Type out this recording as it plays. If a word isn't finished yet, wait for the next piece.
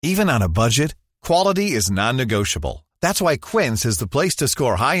Even on a budget, quality is non-negotiable. That's why Quince is the place to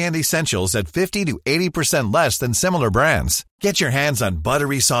score high-end essentials at 50 to 80% less than similar brands. Get your hands on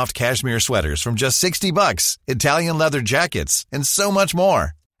buttery soft cashmere sweaters from just $60, Italian leather jackets, and so much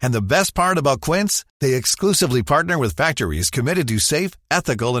more. And the best part about Quince, they exclusively partner with factories committed to safe,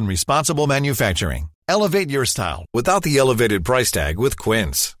 ethical, and responsible manufacturing. Elevate your style without the elevated price tag with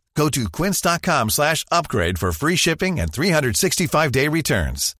Quince. Go to quince.com/upgrade for free shipping and 365-day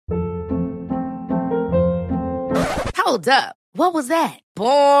returns. Hold up. What was that?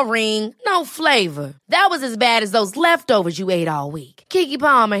 Boring. No flavor. That was as bad as those leftovers you ate all week. Keke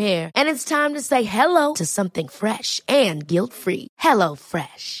Palmer here, and it's time to say hello to something fresh and guilt-free.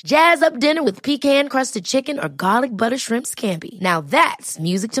 HelloFresh. Jazz up dinner with pecan-crusted chicken or garlic butter shrimp scampi. Now that's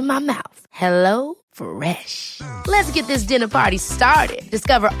music to my mouth. HelloFresh. Let's get this dinner party started.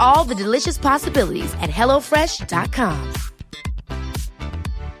 Discover all the delicious possibilities at HelloFresh.com.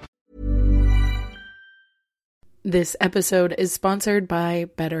 This episode is sponsored by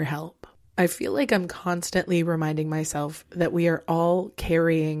BetterHelp. I feel like I'm constantly reminding myself that we are all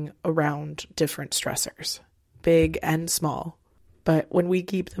carrying around different stressors, big and small. But when we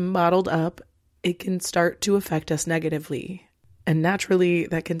keep them bottled up, it can start to affect us negatively. And naturally,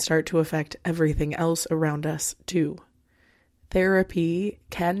 that can start to affect everything else around us too. Therapy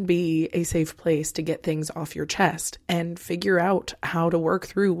can be a safe place to get things off your chest and figure out how to work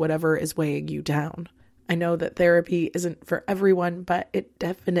through whatever is weighing you down. I know that therapy isn't for everyone, but it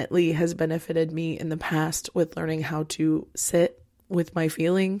definitely has benefited me in the past with learning how to sit with my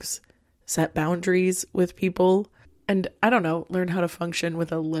feelings, set boundaries with people, and learn how to function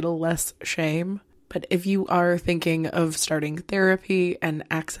with a little less shame. But if you are thinking of starting therapy and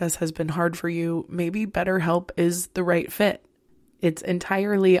access has been hard for you, maybe BetterHelp is the right fit. It's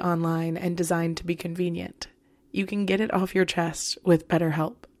entirely online and designed to be convenient. You can get it off your chest with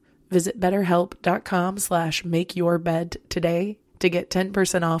BetterHelp. Visit BetterHelp.com/makeyourbed today to get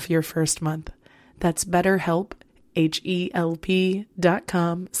 10% off your first month. That's BetterHelp,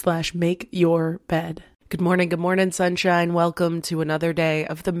 HELP.com/makeyourbed. Good morning, sunshine. Welcome to another day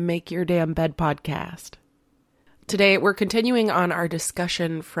of the Make Your Damn Bed podcast. Today, we're continuing on our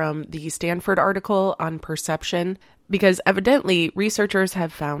discussion from the Stanford article on perception, because evidently researchers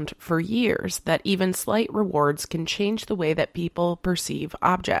have found for years that even slight rewards can change the way that people perceive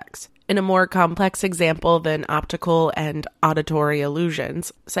objects. In a more complex example than optical and auditory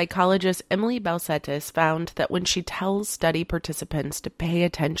illusions, psychologist Emily Balcetis found that when she tells study participants to pay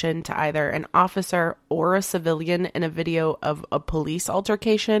attention to either an officer or a civilian in a video of a police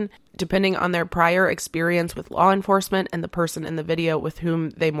altercation, depending on their prior experience with law enforcement and the person in the video with whom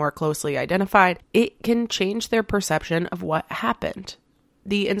they more closely identified, it can change their perception of what happened.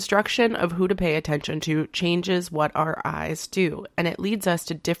 The instruction of who to pay attention to changes what our eyes do, and it leads us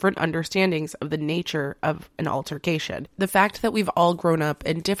to different understandings of the nature of an altercation. The fact that we've all grown up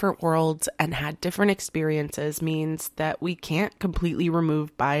in different worlds and had different experiences means that we can't completely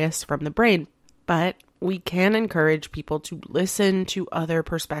remove bias from the brain, but we can encourage people to listen to other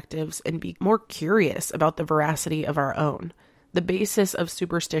perspectives and be more curious about the veracity of our own. The basis of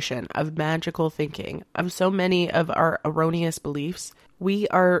superstition, of magical thinking, of so many of our erroneous beliefs, we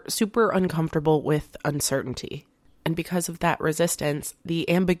are super uncomfortable with uncertainty. And because of that resistance, the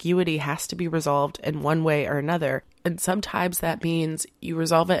ambiguity has to be resolved in one way or another. And sometimes that means you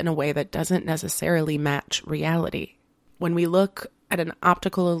resolve it in a way that doesn't necessarily match reality. When we look at an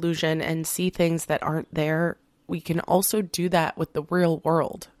optical illusion and see things that aren't there, we can also do that with the real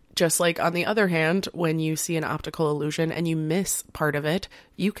world. Just like, on the other hand, when you see an optical illusion and you miss part of it,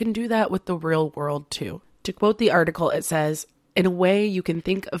 you can do that with the real world too. To quote the article, it says, "In a way, you can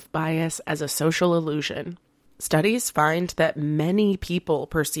think of bias as a social illusion. Studies find that many people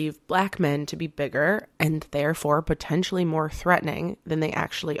perceive Black men to be bigger and therefore potentially more threatening than they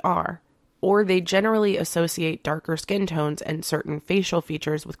actually are. Or they generally associate darker skin tones and certain facial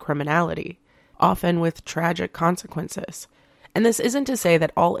features with criminality, often with tragic consequences. And this isn't to say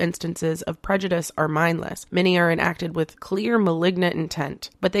that all instances of prejudice are mindless. Many are enacted with clear malignant intent,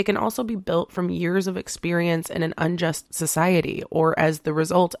 but they can also be built from years of experience in an unjust society or as the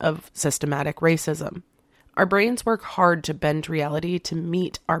result of systematic racism. Our brains work hard to bend reality to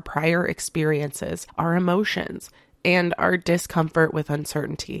meet our prior experiences, our emotions, and our discomfort with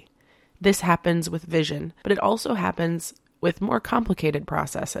uncertainty. This happens with vision, but it also happens with more complicated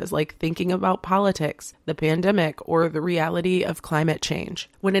processes like thinking about politics, the pandemic, or the reality of climate change.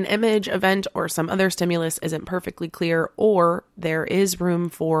 When an image, event, or some other stimulus isn't perfectly clear, or there is room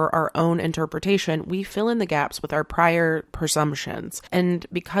for our own interpretation, we fill in the gaps with our prior presumptions. And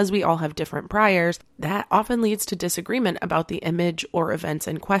because we all have different priors, that often leads to disagreement about the image or events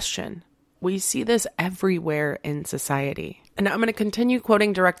in question. We see this everywhere in society. And I'm going to continue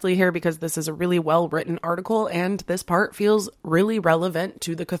quoting directly here because this is a really well-written article, and this part feels really relevant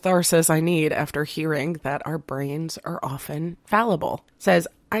to the catharsis I need after hearing that our brains are often fallible. It says,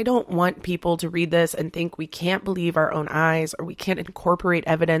 I don't want people to read this and think we can't believe our own eyes or we can't incorporate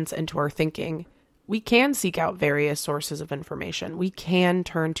evidence into our thinking. We can seek out various sources of information. We can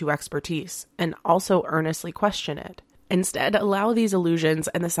turn to expertise and also earnestly question it. Instead, allow these illusions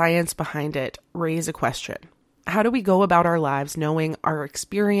and the science behind it raise a question. How do we go about our lives knowing our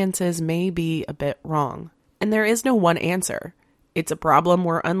experiences may be a bit wrong? And there is no one answer. It's a problem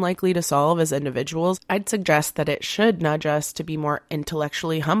we're unlikely to solve as individuals. I'd suggest that it should nudge us to be more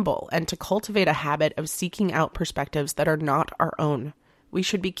intellectually humble and to cultivate a habit of seeking out perspectives that are not our own. We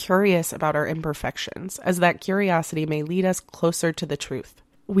should be curious about our imperfections, as that curiosity may lead us closer to the truth.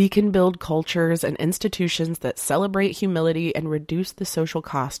 We can build cultures and institutions that celebrate humility and reduce the social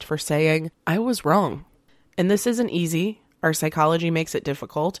cost for saying, I was wrong. And this isn't easy. Our psychology makes it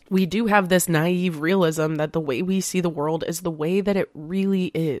difficult. We do have this naive realism that the way we see the world is the way that it really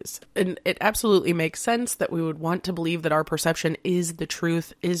is. And it absolutely makes sense that we would want to believe that our perception is the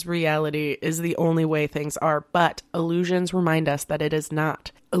truth, is reality, is the only way things are. But illusions remind us that it is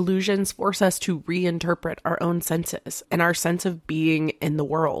not. Illusions force us to reinterpret our own senses and our sense of being in the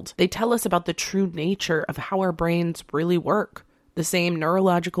world. They tell us about the true nature of how our brains really work. The same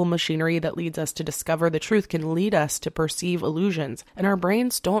neurological machinery that leads us to discover the truth can lead us to perceive illusions, and our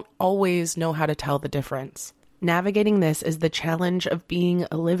brains don't always know how to tell the difference. Navigating this is the challenge of being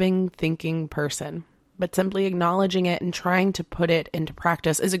a living, thinking person. But simply acknowledging it and trying to put it into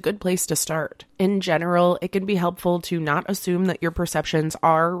practice is a good place to start. In general, it can be helpful to not assume that your perceptions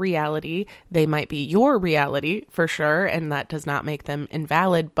are reality. They might be your reality, for sure, and that does not make them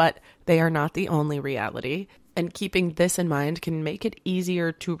invalid, but they are not the only reality. And keeping this in mind can make it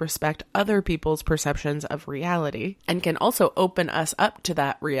easier to respect other people's perceptions of reality and can also open us up to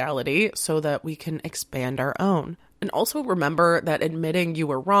that reality so that we can expand our own. And also remember that admitting you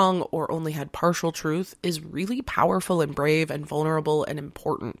were wrong or only had partial truth is really powerful and brave and vulnerable and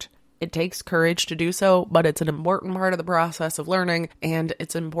important. It takes courage to do so, but it's an important part of the process of learning, and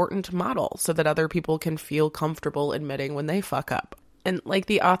it's important to model so that other people can feel comfortable admitting when they fuck up. And like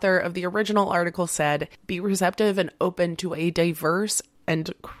the author of the original article said, be receptive and open to a diverse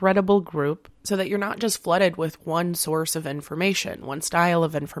and credible group so that you're not just flooded with one source of information, one style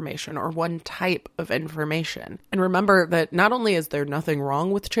of information, or one type of information. And remember that not only is there nothing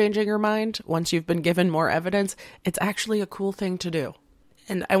wrong with changing your mind, once you've been given more evidence, it's actually a cool thing to do.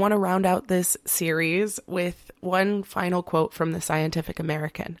 And I want to round out this series with one final quote from the Scientific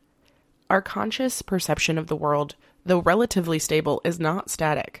American. Our conscious perception of the world, though relatively stable, is not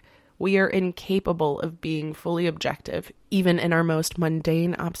static. We are incapable of being fully objective, even in our most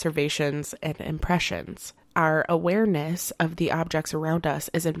mundane observations and impressions. Our awareness of the objects around us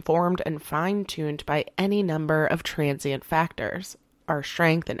is informed and fine-tuned by any number of transient factors. Our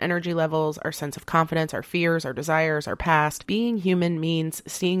strength and energy levels, our sense of confidence, our fears, our desires, our past. Being human means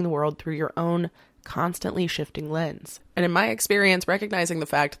seeing the world through your own constantly shifting lens. And in my experience, recognizing the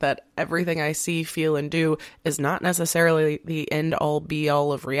fact that everything I see, feel, and do is not necessarily the end-all,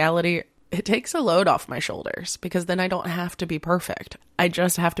 be-all of reality, it takes a load off my shoulders, because then I don't have to be perfect. I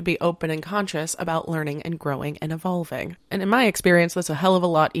just have to be open and conscious about learning and growing and evolving. And in my experience, that's a hell of a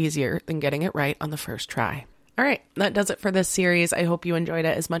lot easier than getting it right on the first try. All right, that does it for this series. I hope you enjoyed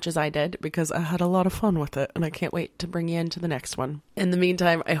it as much as I did, because I had a lot of fun with it, and I can't wait to bring you into the next one. In the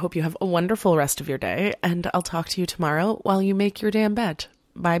meantime, I hope you have a wonderful rest of your day, and I'll talk to you tomorrow while you make your damn bed.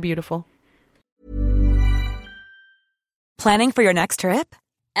 Bye, beautiful. Planning for your next trip?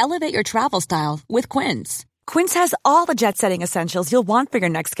 Elevate your travel style with Quince. Quince has all the jet-setting essentials you'll want for your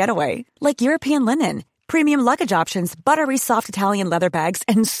next getaway, like European linen, premium luggage options, buttery soft Italian leather bags,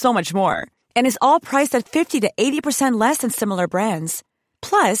 and so much more. And is all priced at 50 to 80% less than similar brands.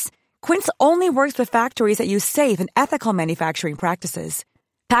 Plus, Quince only works with factories that use safe and ethical manufacturing practices.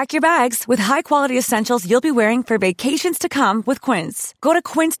 Pack your bags with high-quality essentials you'll be wearing for vacations to come with Quince. Go to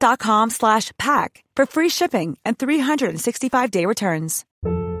quince.com/pack for free shipping and 365-day returns.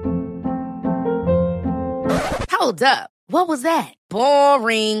 Hold up. What was that?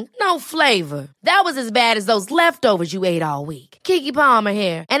 Boring. No flavor. That was as bad as those leftovers you ate all week. Keke Palmer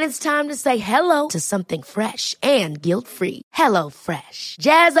here, and it's time to say hello to something fresh and guilt-free. HelloFresh.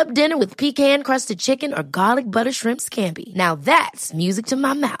 Jazz up dinner with pecan-crusted chicken or garlic butter shrimp scampi. Now that's music to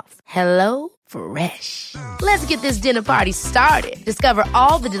my mouth. HelloFresh. Let's get this dinner party started. Discover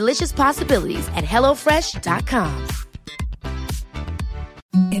all the delicious possibilities at HelloFresh.com.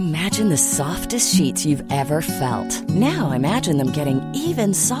 Imagine the softest sheets you've ever felt. Now imagine them getting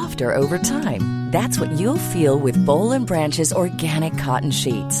even softer over time. That's what you'll feel with Boll & Branch's organic cotton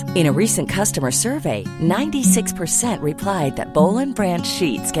sheets. In a recent customer survey, 96% replied that Boll & Branch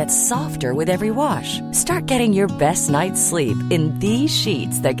sheets get softer with every wash. Start getting your best night's sleep in these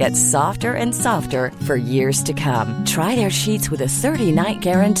sheets that get softer and softer for years to come. Try their sheets with a 30-night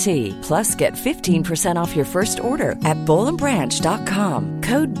guarantee. Plus, get 15% off your first order at bollandbranch.com.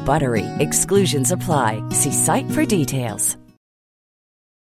 Code BUTTERY. Exclusions apply. See site for details.